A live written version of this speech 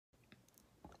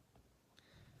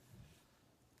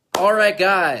All right,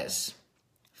 guys.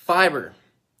 Fiber.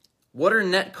 What are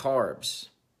net carbs?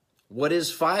 What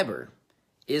is fiber?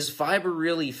 Is fiber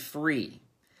really free?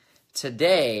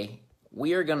 Today,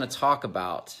 we are going to talk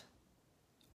about...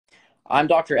 I'm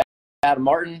Dr. Adam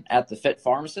Martin at The Fit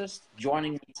Pharmacist.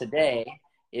 Joining me today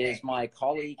is my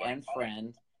colleague and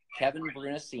friend, Kevin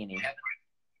Brunacini,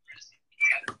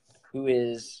 who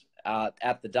is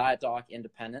at the Diet Doc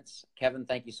Independence. Kevin,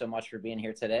 thank you so much for being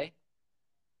here today.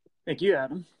 Thank you,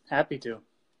 Adam. Happy to.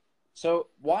 So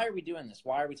why are we doing this?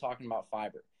 Why are we talking about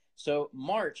fiber? So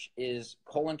March is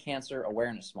Colon Cancer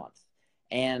Awareness Month.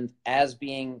 And as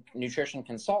being nutrition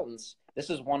consultants, this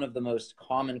is one of the most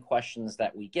common questions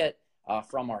that we get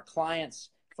from our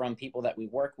clients, from people that we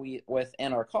work with,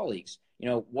 and our colleagues. You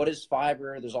know, what is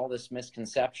fiber? There's all this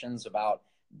misconceptions about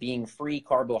being free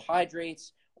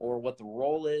carbohydrates or what the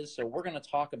role is. So we're going to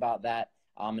talk about that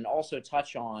and also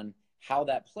touch on how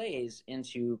that plays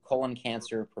into colon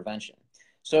cancer prevention.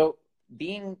 So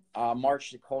being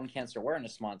March Colon Cancer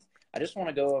Awareness Month, I just want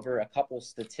to go over a couple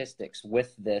statistics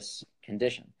with this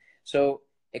condition. So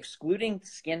excluding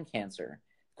skin cancer,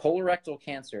 colorectal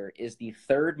cancer is the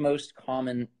third most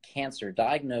common cancer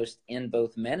diagnosed in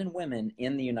both men and women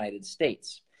in the United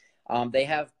States. They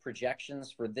have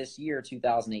projections for this year,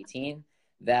 2018,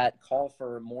 that call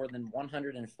for more than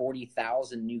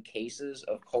 140,000 new cases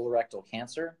of colorectal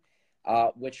cancer,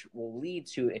 which will lead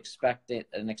to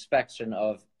an expectation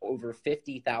of over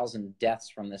 50,000 deaths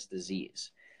from this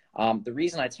disease. The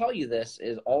reason I tell you this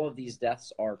is all of these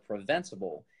deaths are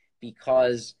preventable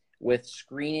because with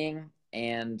screening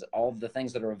and all of the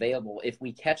things that are available, if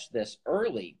we catch this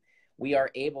early, we are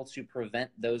able to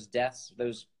prevent those deaths,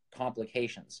 those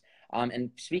complications. And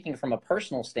speaking from a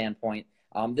personal standpoint,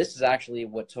 this is actually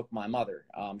what took my mother.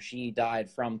 She died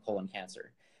from colon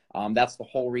cancer. That's the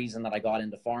whole reason that I got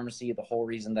into pharmacy, the whole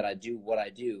reason that I do what I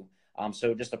do.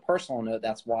 So just a personal note,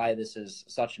 that's why this is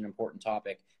such an important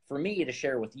topic for me to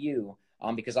share with you,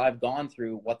 because I've gone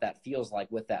through what that feels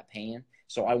like with that pain.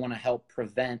 So I want to help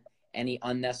prevent any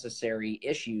unnecessary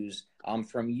issues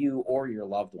from you or your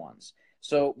loved ones.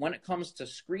 So when it comes to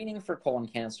screening for colon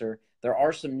cancer, there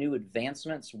are some new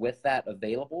advancements with that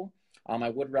available. I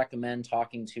would recommend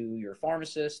talking to your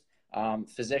pharmacist,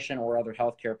 physician, or other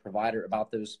healthcare provider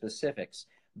about those specifics.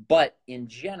 But in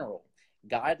general,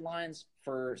 guidelines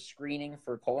for screening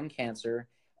for colon cancer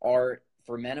are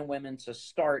for men and women to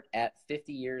start at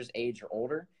 50 years age or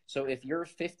older. So if you're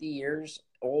 50 years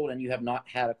old and you have not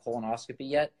had a colonoscopy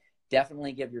yet,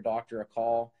 definitely give your doctor a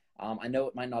call. I know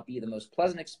it might not be the most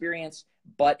pleasant experience,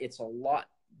 but it's a lot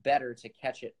better to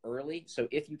catch it early. So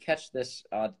if you catch this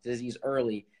disease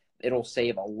early, it'll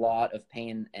save a lot of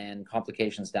pain and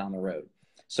complications down the road.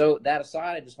 So that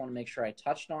aside, I just want to make sure I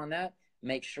touched on that.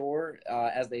 Make sure,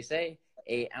 as they say,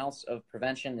 an ounce of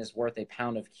prevention is worth a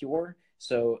pound of cure.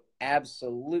 So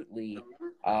absolutely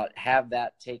have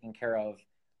that taken care of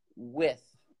with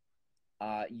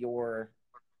your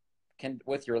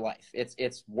life.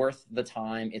 It's worth the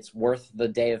time. It's worth the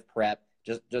day of prep.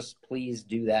 Just please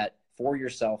do that for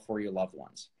yourself, for your loved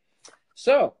ones.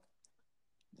 So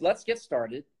let's get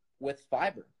started with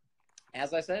fiber.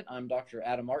 As I said, I'm Dr.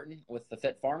 Adam Martin with The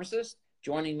Fit Pharmacist.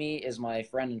 Joining me is my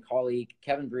friend and colleague,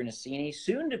 Kevin Brunacini,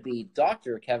 soon to be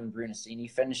Dr. Kevin Brunacini,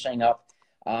 finishing up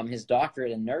his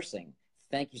doctorate in nursing.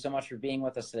 Thank you so much for being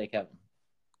with us today, Kevin.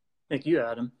 Thank you,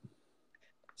 Adam.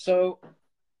 So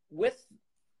with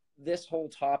this whole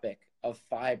topic of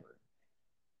fiber,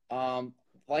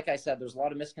 like I said, there's a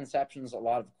lot of misconceptions, a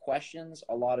lot of questions,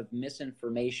 a lot of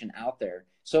misinformation out there.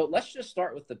 So let's just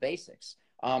start with the basics.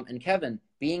 And Kevin,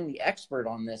 being the expert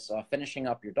on this, finishing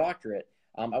up your doctorate,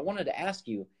 I wanted to ask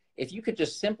you if you could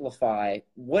just simplify,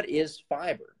 what is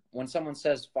fiber? When someone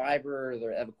says fiber or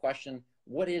they have a question,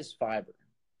 what is fiber?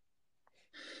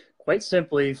 Quite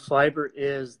simply, fiber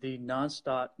is the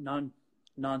non-starch,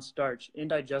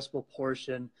 indigestible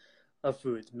portion of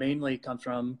foods. Mainly comes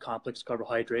from complex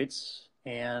carbohydrates,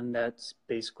 and that's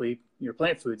basically your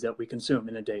plant foods that we consume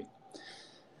in a day.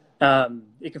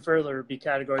 It can further be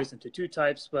categorized into two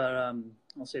types, but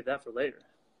I'll save that for later.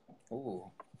 Ooh,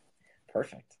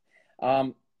 perfect.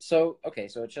 So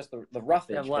it's just the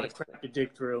roughage. I have a lot of crap to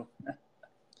dig through.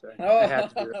 Sorry, oh, I had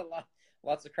to do it.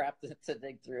 Lots of crap to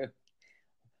dig through.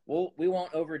 We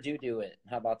won't overdo it.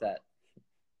 How about that?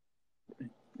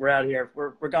 We're out of here.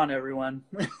 We're gone, everyone.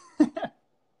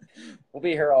 We'll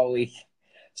be here all week.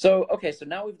 So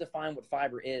now we've defined what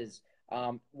fiber is.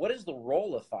 What is the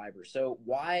role of fiber? So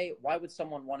why would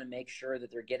someone want to make sure that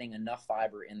they're getting enough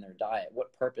fiber in their diet?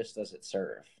 What purpose does it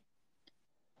serve?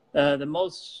 The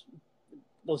most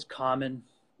common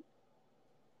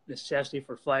necessity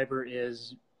for fiber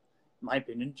is my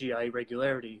opinion, GI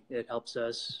regularity. It helps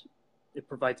us, it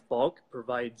provides bulk,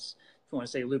 provides, if you want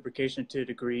to say, lubrication to a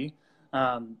degree,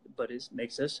 but it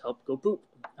makes us help go poop.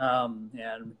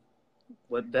 And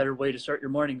what better way to start your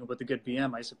morning with a good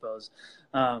BM, I suppose.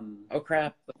 Oh,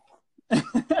 crap.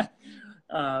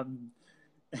 um,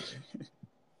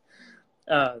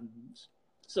 um,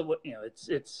 so what,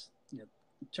 it's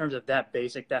in terms of that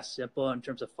basic, that simple, in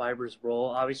terms of fiber's role.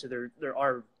 Obviously, there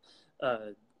are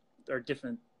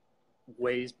different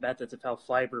ways, methods of how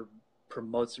fiber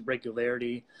promotes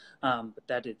regularity, but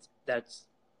that's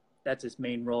its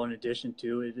main role. In addition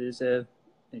to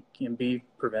it can be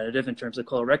preventative in terms of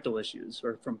colorectal issues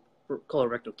or from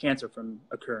colorectal cancer from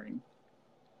occurring.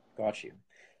 Got you.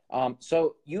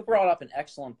 So you brought up an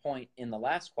excellent point in the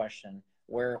last question,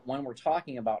 where when we're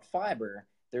talking about fiber,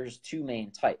 there's two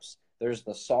main types. There's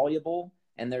the soluble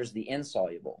and there's the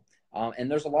insoluble. And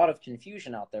there's a lot of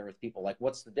confusion out there with people, like,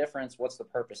 what's the difference? What's the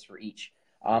purpose for each?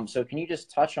 So can you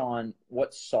just touch on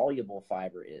what soluble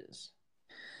fiber is?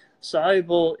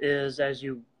 Soluble is, as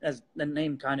the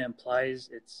name kind of implies,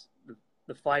 it's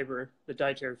the fiber, the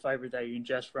dietary fiber that you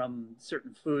ingest from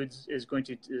certain foods is going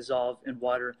to dissolve in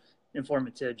water and form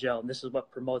into a gel. And this is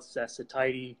what promotes that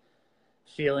satiety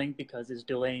feeling, because it's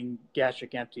delaying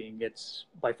gastric emptying. It's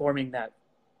by forming that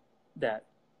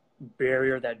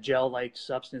barrier, that gel-like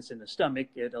substance in the stomach,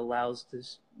 it allows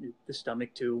the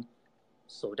stomach to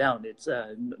slow down. It's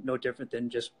no different than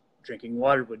just drinking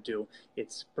water would do.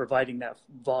 It's providing that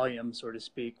volume, so to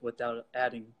speak, without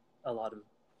adding a lot of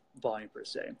volume per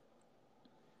se.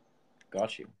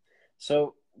 Got you.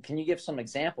 So can you give some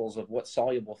examples of what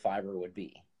soluble fiber would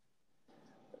be?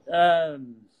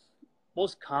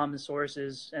 Most common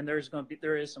sources, and there is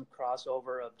some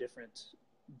crossover of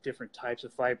different types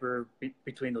of fiber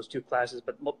between those two classes,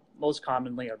 but most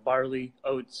commonly are barley,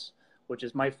 oats, which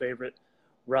is my favorite,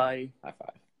 rye, High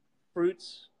five.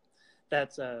 fruits.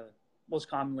 That's most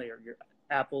commonly are your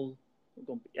apple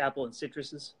and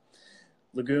citruses,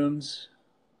 legumes.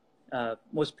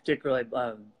 Most particularly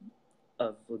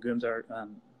of legumes are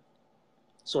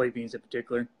soybeans in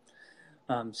particular,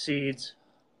 seeds,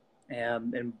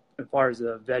 and as far as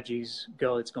the veggies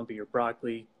go, it's going to be your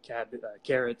broccoli,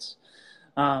 carrots,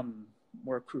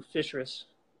 more cruciferous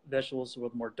vegetables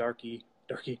with more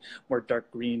more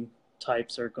dark green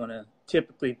types are going to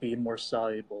typically be more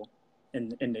soluble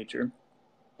in nature.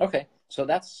 Okay, so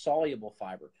that's soluble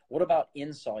fiber. What about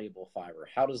insoluble fiber?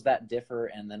 How does that differ?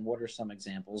 And then what are some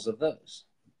examples of those?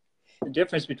 The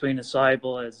difference between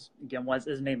insoluble, as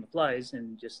the name applies,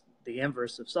 and just the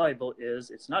inverse of soluble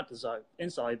is it's not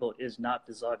insoluble is not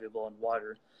dissolvable in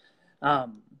water.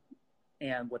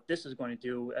 And what this is going to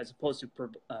do, as opposed to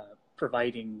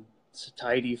providing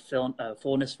satiety,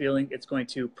 fullness feeling, it's going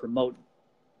to promote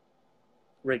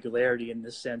regularity in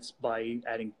this sense by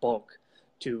adding bulk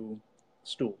to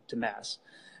stool, to mass.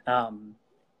 And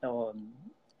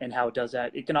how it does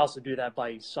that? It can also do that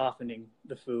by softening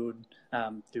the food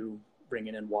through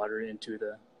bringing in water into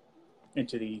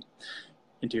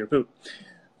your food.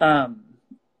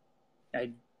 I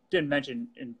didn't mention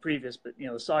in previous, but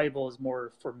the soluble is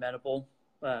more fermentable.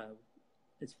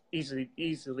 It's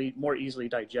more easily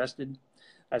digested.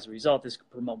 As a result, this can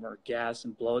promote more gas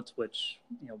and bloats, which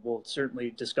we'll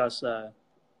certainly discuss,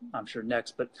 I'm sure,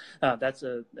 next. But that's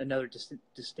another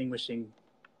distinguishing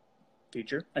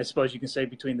feature, I suppose you can say,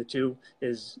 between the two.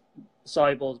 Is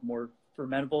soluble is more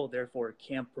fermentable, therefore it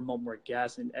can promote more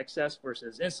gas in excess,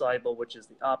 versus insoluble, which is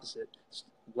the opposite. It's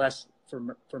less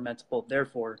fermentable,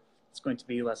 therefore it's going to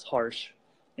be less harsh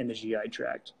in the GI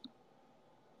tract.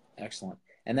 Excellent.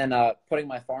 And then putting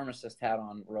my pharmacist hat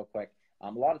on real quick,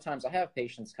 a lot of times I have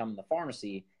patients come in the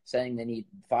pharmacy saying they need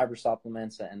fiber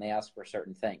supplements and they ask for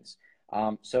certain things.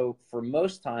 So for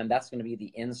most time, that's going to be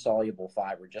the insoluble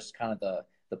fiber, just kind of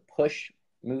the push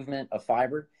movement of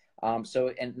fiber.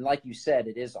 And like you said,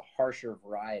 it is a harsher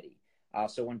variety.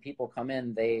 So when people come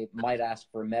in, they might ask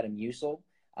for Metamucil.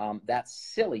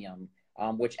 That's psyllium,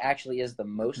 which actually is the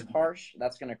most harsh.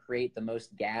 That's going to create the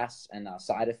most gas and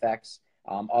side effects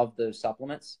of those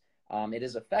supplements. It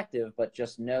is effective, but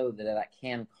just know that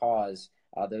can cause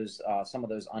some of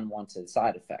those unwanted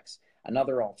side effects.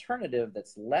 Another alternative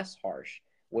that's less harsh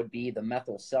would be the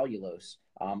methyl cellulose,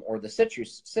 or the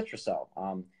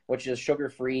Citracel, which is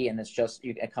sugar-free, and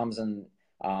it comes in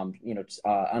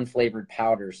unflavored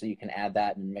powder, so you can add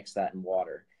that and mix that in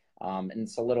water. And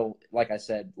it's a little, like I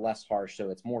said, less harsh, so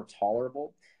it's more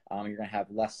tolerable. You're going to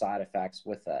have less side effects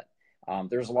with that.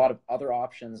 There's a lot of other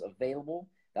options available.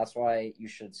 That's why you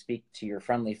should speak to your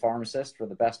friendly pharmacist for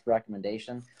the best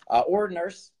recommendation, or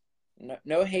nurse.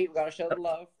 No hate. We got to show the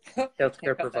love.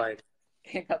 Healthcare provider.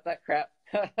 Can't cut that crap.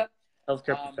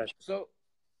 healthcare professional.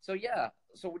 So yeah,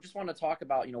 so we just want to talk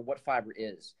about, what fiber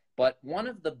is. But one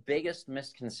of the biggest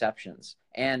misconceptions,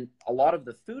 and a lot of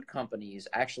the food companies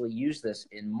actually use this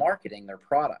in marketing their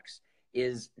products,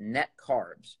 is net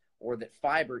carbs, or that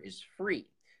fiber is free.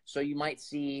 So you might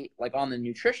see, like on the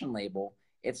nutrition label,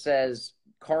 it says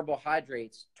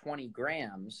carbohydrates 20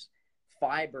 grams,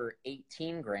 fiber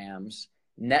 18 grams,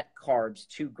 net carbs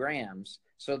 2 grams.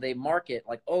 So they market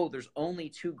like, oh, there's only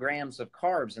 2 grams of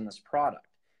carbs in this product.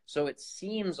 So it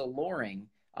seems alluring,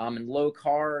 and low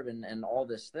carb and all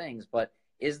these things, but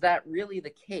is that really the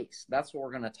case? That's what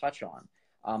we're going to touch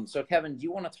on. So Kevin, do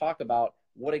you want to talk about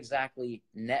what exactly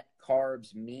net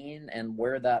carbs mean and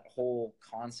where that whole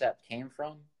concept came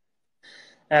from?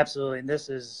 Absolutely. And this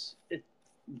is,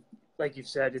 like you've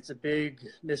said, it's a big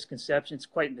misconception. It's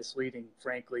quite misleading,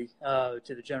 frankly, to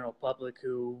the general public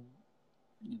who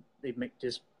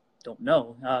just don't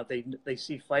know. They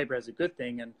see fiber as a good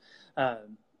thing,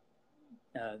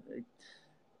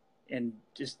 and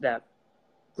just that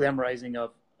glamorizing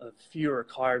of fewer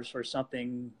carbs for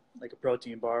something like a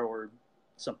protein bar or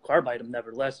some carb item,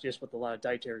 nevertheless, just with a lot of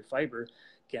dietary fiber,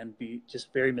 can be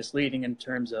just very misleading in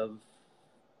terms of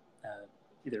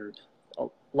either a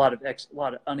lot of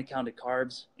unaccounted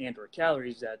carbs and or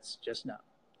calories that's just not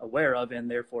aware of, and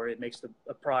therefore it makes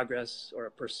a progress or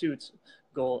a pursuit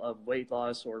goal of weight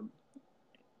loss or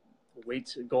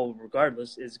weight goal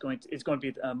regardless it's going to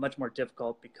be much more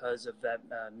difficult because of that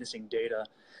missing data,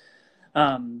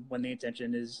 when the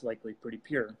intention is likely pretty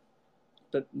pure.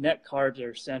 But net carbs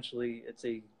are essentially it's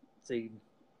a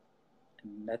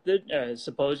method,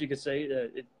 suppose you could say,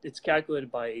 it's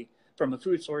calculated from a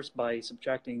food source by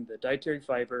subtracting the dietary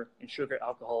fiber and sugar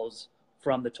alcohols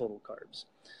from the total carbs.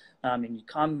 And you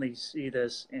commonly see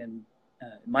this in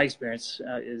my experience,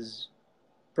 is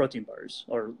protein bars,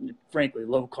 or frankly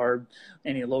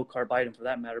any low carb item for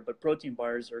that matter. But protein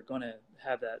bars are going to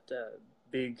have that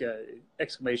big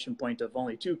exclamation point of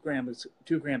only 2 grams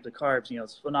of carbs.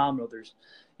 It's phenomenal.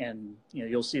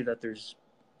 You'll see that there's,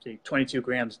 say, 22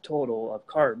 grams total of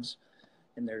carbs,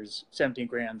 and there's 17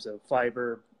 grams of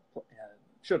fiber,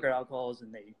 sugar alcohols,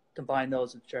 and they combine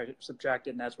those and subtract it,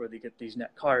 and that's where they get these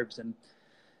net carbs. And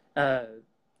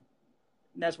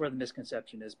that's where the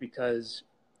misconception is, because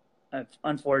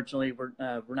unfortunately we're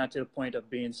not to the point of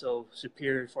being so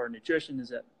superior for our nutrition, is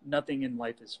that nothing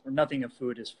in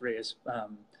food is free.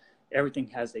 Everything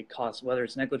has a cost, whether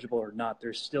it's negligible or not.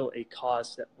 There's still a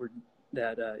cost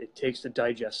that it takes to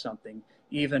digest something.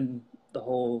 Even the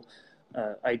whole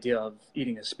idea of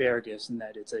eating asparagus and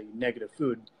that it's a negative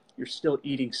food, you're still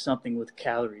eating something with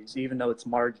calories, even though it's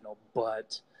marginal.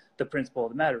 But the principle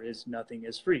of the matter is nothing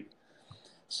is free.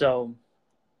 So,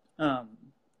 and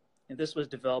this was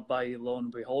developed by, lo and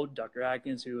behold, Dr.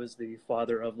 Atkins, who is the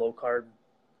father of low carb.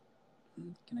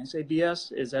 Can I say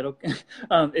BS? Is that okay?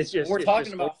 We're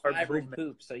talking about fiber and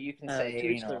poop, so you can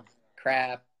say,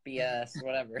 crap, BS,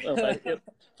 whatever. Well,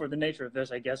 for the nature of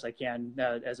this, I guess I can,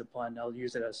 as a pun, I'll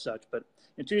use it as such. But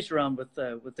to each their own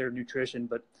with their nutrition.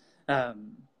 But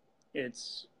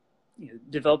it's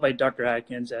developed by Dr.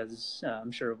 Atkins, as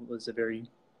I'm sure it was a very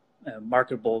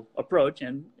marketable approach,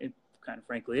 and it kind of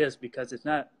frankly is, because it's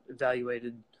not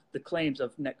evaluated. The claims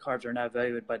of net carbs are not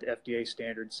evaluated by the FDA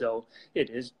standard, so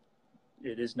it is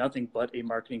nothing but a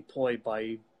marketing ploy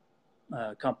by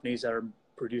companies that are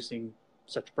producing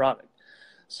such product.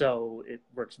 So it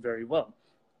works very well.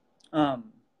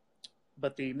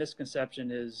 But the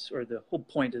misconception is, or the whole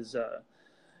point is,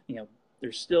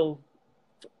 there's still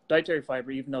dietary fiber,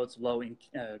 even though it's low in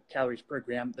calories per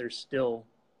gram, there's still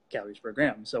calories per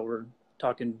gram. So we're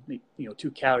talking,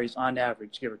 2 calories on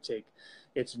average, give or take.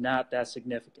 It's not that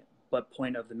significant. But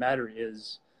point of the matter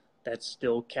is that's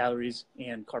still calories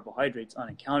and carbohydrates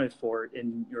unaccounted for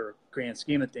in your grand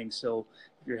scheme of things. So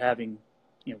if you're having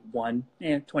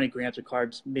 20 grams of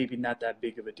carbs, maybe not that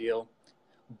big of a deal.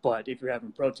 But if you're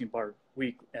having protein bar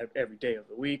every day of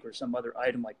the week, or some other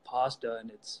item like pasta,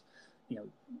 and it's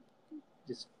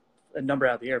just a number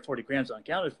out of the air, 40 grams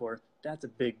unaccounted for, that's a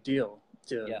big deal.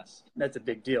 Yes, that's a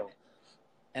big deal.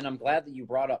 And I'm glad that you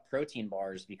brought up protein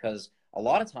bars, because a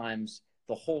lot of times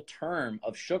the whole term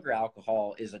of sugar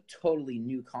alcohol is a totally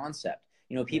new concept.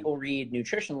 People read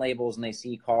nutrition labels and they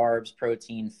see carbs,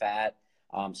 protein, fat,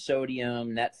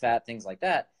 sodium, net fat, things like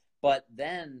that. But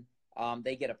then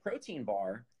they get a protein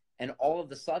bar, and all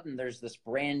of a sudden there's this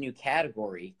brand new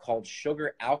category called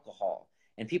sugar alcohol.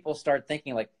 And people start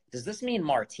thinking, like, does this mean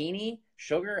martini,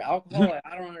 sugar, alcohol?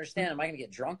 I don't understand. Am I going to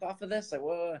get drunk off of this? Like,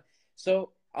 whoa.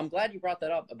 So I'm glad you brought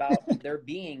that up about there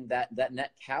being that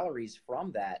net calories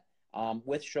from that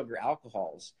with sugar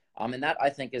alcohols. And that, I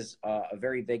think, is a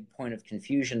very big point of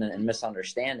confusion and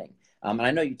misunderstanding. And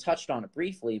I know you touched on it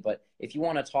briefly, but if you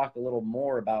want to talk a little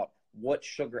more about what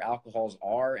sugar alcohols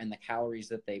are and the calories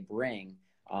that they bring,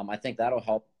 I think that'll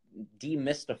help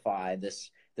demystify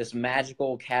this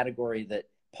magical category that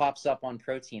pops up on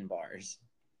protein bars.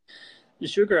 The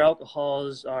sugar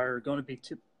alcohols are going to be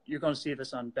you're going to see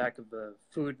this on back of the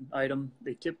food item.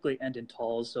 They typically end in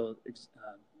tols, so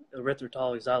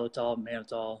erythritol, xylitol,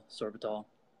 mannitol, sorbitol.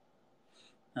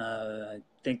 I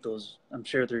think those. I'm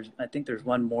sure there's. I think there's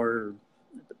one more.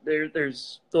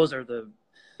 There's. Those are the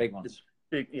big ones.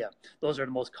 Yeah. Those are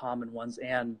the most common ones,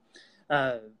 and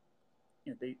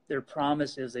their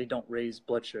promise is they don't raise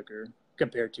blood sugar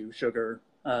compared to sugar.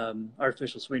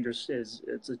 Artificial sweeteners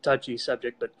it's a touchy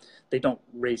subject, but they don't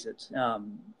raise it.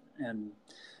 And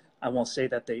I won't say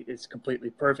that it's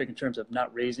completely perfect in terms of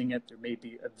not raising it. There may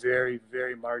be a very,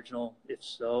 very marginal, if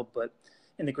so, but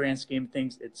in the grand scheme of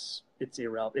things, it's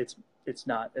irrelevant. It's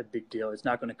not a big deal. It's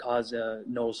not going to cause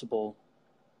noticeable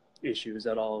issues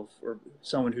at all for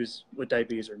someone who's with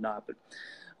diabetes or not. But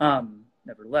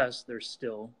nevertheless, there's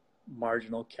still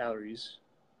marginal calories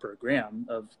per gram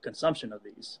of consumption of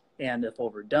these, and if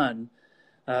overdone,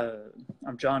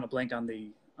 I'm drawing a blank on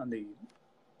the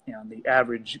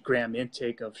average gram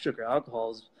intake of sugar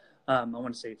alcohols. I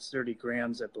want to say it's 30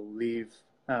 grams, I believe,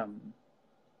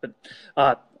 but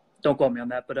don't quote me on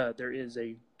that. But there is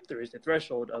a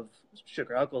threshold of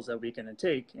sugar alcohols that we can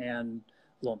intake, and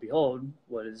lo and behold,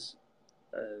 what is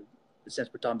since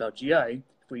we're talking about GI,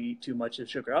 if we eat too much of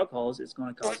sugar alcohols, it's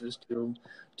going to cause us to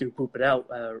poop it out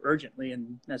urgently,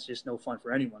 and that's just no fun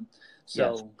for anyone.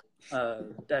 So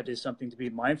that is something to be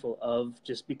mindful of.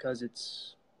 Just because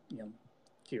it's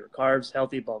fewer carbs,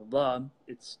 healthy, blah blah blah,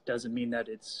 it doesn't mean that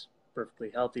it's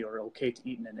perfectly healthy or okay to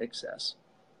eat in excess.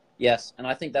 Yes, and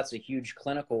I think that's a huge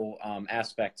clinical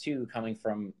aspect too, coming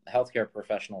from the healthcare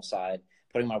professional side.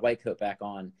 Putting my white coat back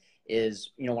on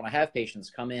is, when I have patients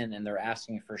come in and they're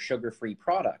asking for sugar-free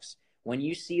products, when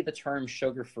you see the term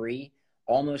sugar-free,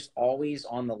 almost always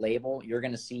on the label, you're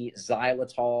going to see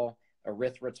xylitol,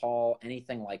 erythritol,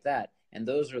 anything like that. And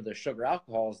those are the sugar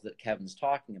alcohols that Kevin's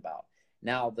talking about.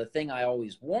 Now, the thing I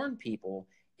always warn people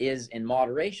is, in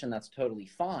moderation, that's totally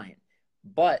fine.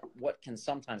 But what can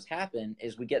sometimes happen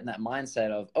is we get in that mindset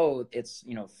of, oh, it's,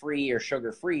 free or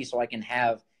sugar-free, so I can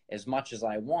have as much as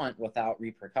I want without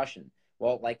repercussion.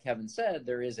 Well, like Kevin said,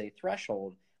 there is a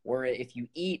threshold where if you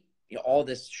eat all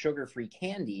this sugar-free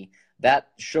candy, that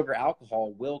sugar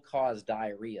alcohol will cause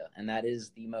diarrhea. And that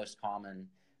is the most common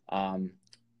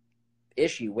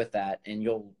issue with that. And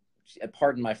you'll,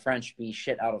 pardon my French, be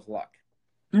shit out of luck.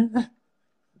 I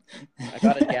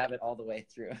got to jab it all the way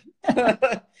through.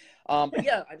 But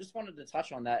yeah, I just wanted to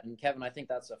touch on that. And Kevin, I think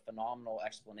that's a phenomenal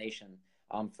explanation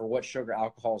for what sugar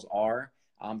alcohols are,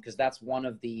 because that's one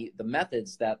of the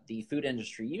methods that the food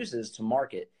industry uses to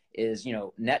market is,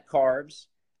 net carbs,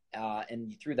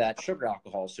 and through that sugar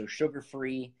alcohols. So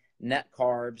sugar-free, net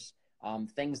carbs,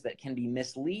 things that can be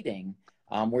misleading,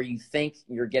 where you think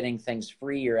you're getting things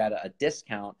free or at a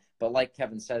discount. But like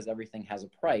Kevin says, everything has a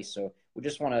price. So we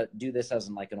just want to do this as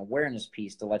an awareness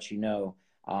piece to let you know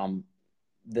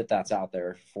that that's out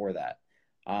there for that.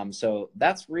 So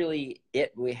that's really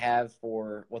it we have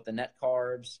for what the net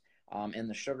carbs and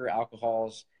the sugar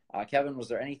alcohols. Kevin, was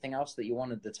there anything else that you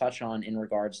wanted to touch on in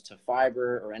regards to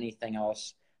fiber or anything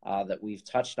else that we've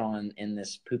touched on in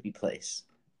this poopy place?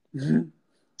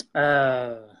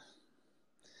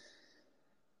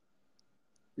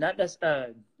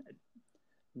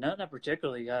 Not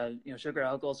particularly. Sugar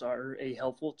alcohols are a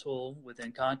helpful tool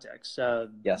within context.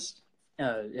 Yes.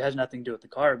 It has nothing to do with the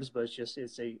carbs, but it's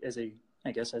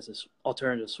as an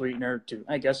alternative sweetener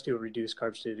to reduce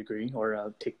carbs to a degree,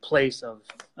 or take place of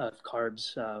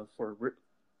carbs for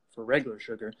regular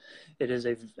sugar. It is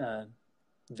a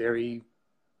very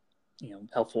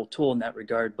helpful tool in that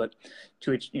regard. But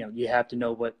to each, you have to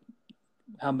know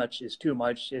how much is too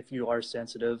much if you are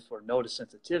sensitive or notice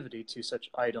sensitivity to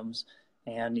such items,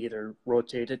 and either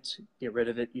rotate it, get rid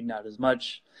of it, eat not as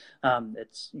much.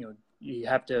 You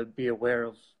have to be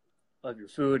aware of your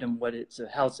food and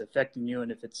how it's affecting you,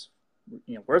 and if it's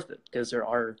worth it, because there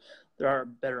are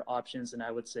better options. And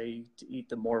I would say to eat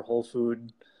the more whole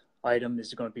food item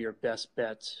is going to be your best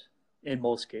bet in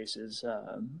most cases,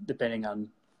 depending on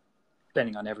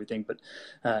everything. But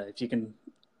if you can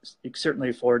certainly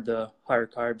afford the higher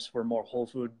carbs for more whole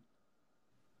food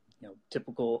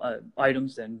typical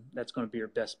items, then that's going to be your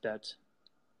best bet.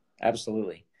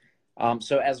 Absolutely.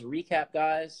 So as a recap,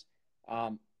 guys,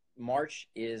 March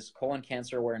is Colon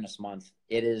Cancer Awareness Month.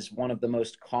 It is one of the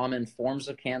most common forms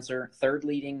of cancer, third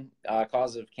leading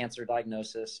cause of cancer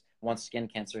diagnosis once skin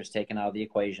cancer is taken out of the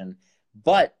equation.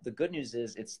 But the good news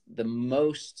is it's the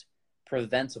most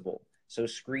preventable. So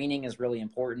screening is really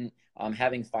important.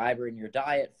 Having fiber in your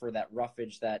diet for that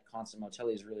roughage, that constant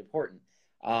motility is really important.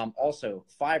 Also,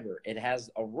 fiber, it has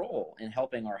a role in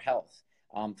helping our health.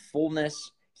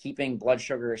 Fullness, keeping blood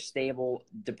sugar stable,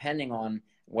 depending on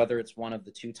whether it's one of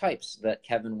the two types that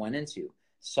Kevin went into,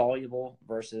 soluble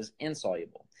versus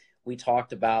insoluble. We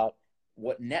talked about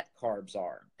what net carbs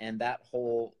are, and that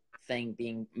whole thing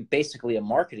being basically a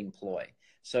marketing ploy.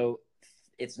 So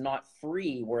it's not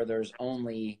free where there's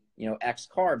only, X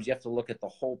carbs. You have to look at the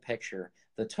whole picture,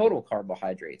 the total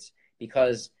carbohydrates,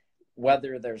 because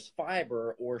whether there's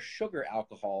fiber or sugar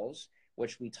alcohols,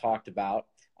 which we talked about,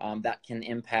 that can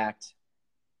impact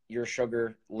your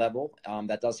sugar level.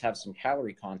 That does have some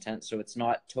calorie content, so it's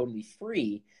not totally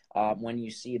free when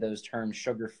you see those terms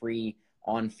sugar-free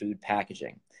on food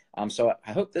packaging. So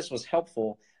I hope this was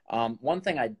helpful. One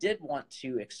thing I did want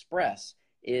to express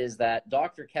is that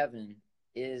Dr. Kevin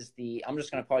is I'm just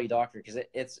going to call you doctor because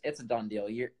it's a done deal.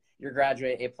 You're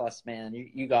graduate A+, man.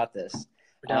 You got this.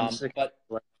 We're down to 6 but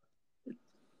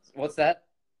what's that?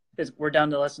 We're down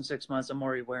to less than 6 months. I'm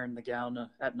already wearing the gown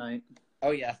at night.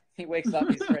 Oh, yeah. He wakes up,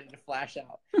 he's ready to flash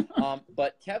out.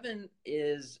 But Kevin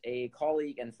is a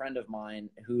colleague and friend of mine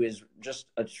who is just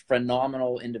a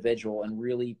phenomenal individual and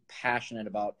really passionate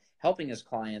about helping his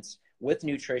clients with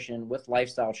nutrition, with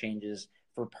lifestyle changes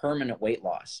for permanent weight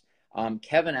loss.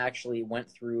 Kevin actually went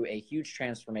through a huge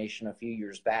transformation a few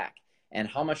years back. And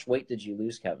how much weight did you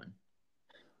lose, Kevin?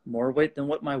 More weight than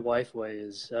what my wife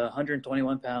weighs,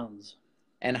 121 pounds.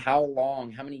 And how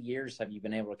many years have you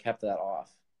been able to keep that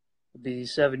off? It'll be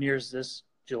 7 years this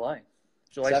July.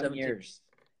 7 years.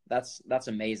 That's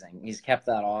amazing. He's kept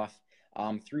that off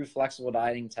through flexible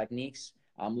dieting techniques,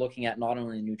 looking at not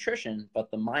only nutrition,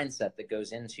 but the mindset that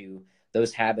goes into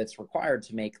those habits required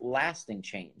to make lasting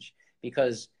change.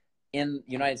 Because in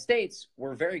the United States,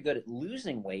 we're very good at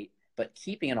losing weight, but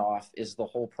keeping it off is the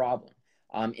whole problem.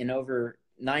 In over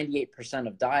 98%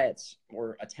 of diets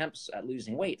or attempts at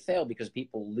losing weight fail because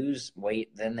people lose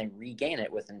weight, then they regain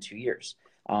it within 2 years.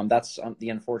 That's the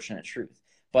unfortunate truth.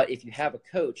 But if you have a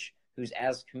coach who's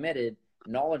as committed,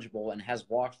 knowledgeable, and has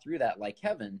walked through that like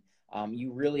Kevin,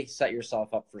 you really set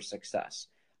yourself up for success.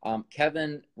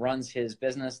 Kevin runs his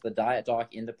business, the Diet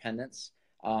Doc Independence.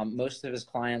 Most of his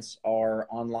clients are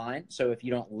online. So if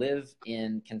you don't live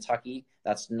in Kentucky,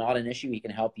 that's not an issue. He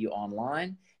can help you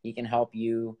online. He can help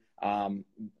you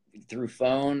through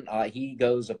phone. He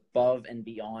goes above and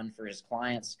beyond for his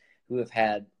clients who have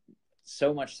had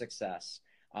so much success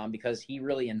because he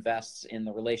really invests in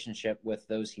the relationship with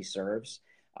those he serves.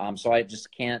 So I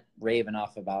just can't rave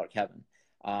enough about Kevin.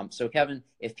 So Kevin,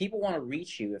 if people want to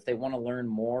reach you, if they want to learn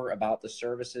more about the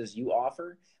services you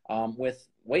offer with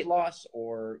weight loss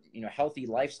or healthy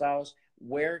lifestyles,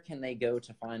 where can they go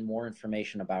to find more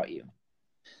information about you?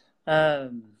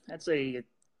 I'd say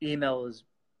email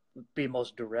would be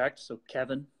most direct. So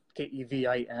Kevin,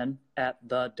 Kevin, at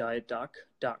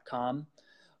thedietdoc.com.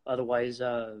 Otherwise,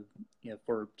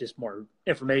 for just more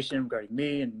information regarding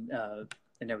me and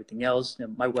everything else,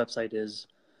 my website is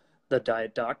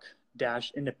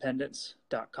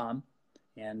thedietdoc-independence.com.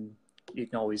 And you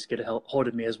can always get a hold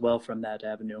of me as well from that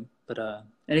avenue. But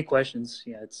any questions,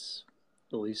 it's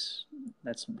always,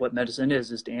 that's what medicine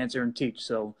is to answer and teach.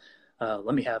 So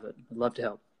let me have it. I'd love to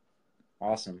help.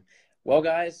 Awesome. Well,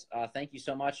 guys, thank you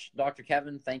so much, Dr.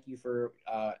 Kevin. Thank you for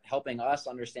helping us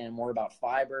understand more about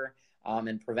fiber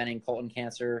and preventing colon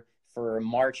cancer, for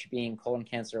March being Colon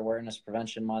Cancer Awareness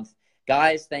Prevention Month.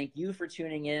 Guys, thank you for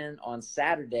tuning in on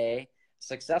Saturday,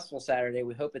 successful Saturday.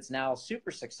 We hope it's now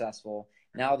super successful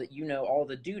now that you know all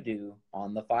the do-do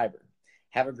on the fiber.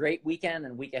 Have a great weekend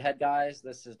and week ahead, guys.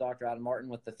 This is Dr. Adam Martin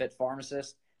with The Fit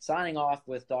Pharmacist, signing off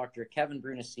with Dr. Kevin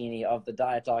Brunacini of the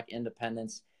Diet Doc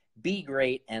Independence. Be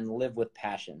great and live with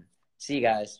passion. See you guys.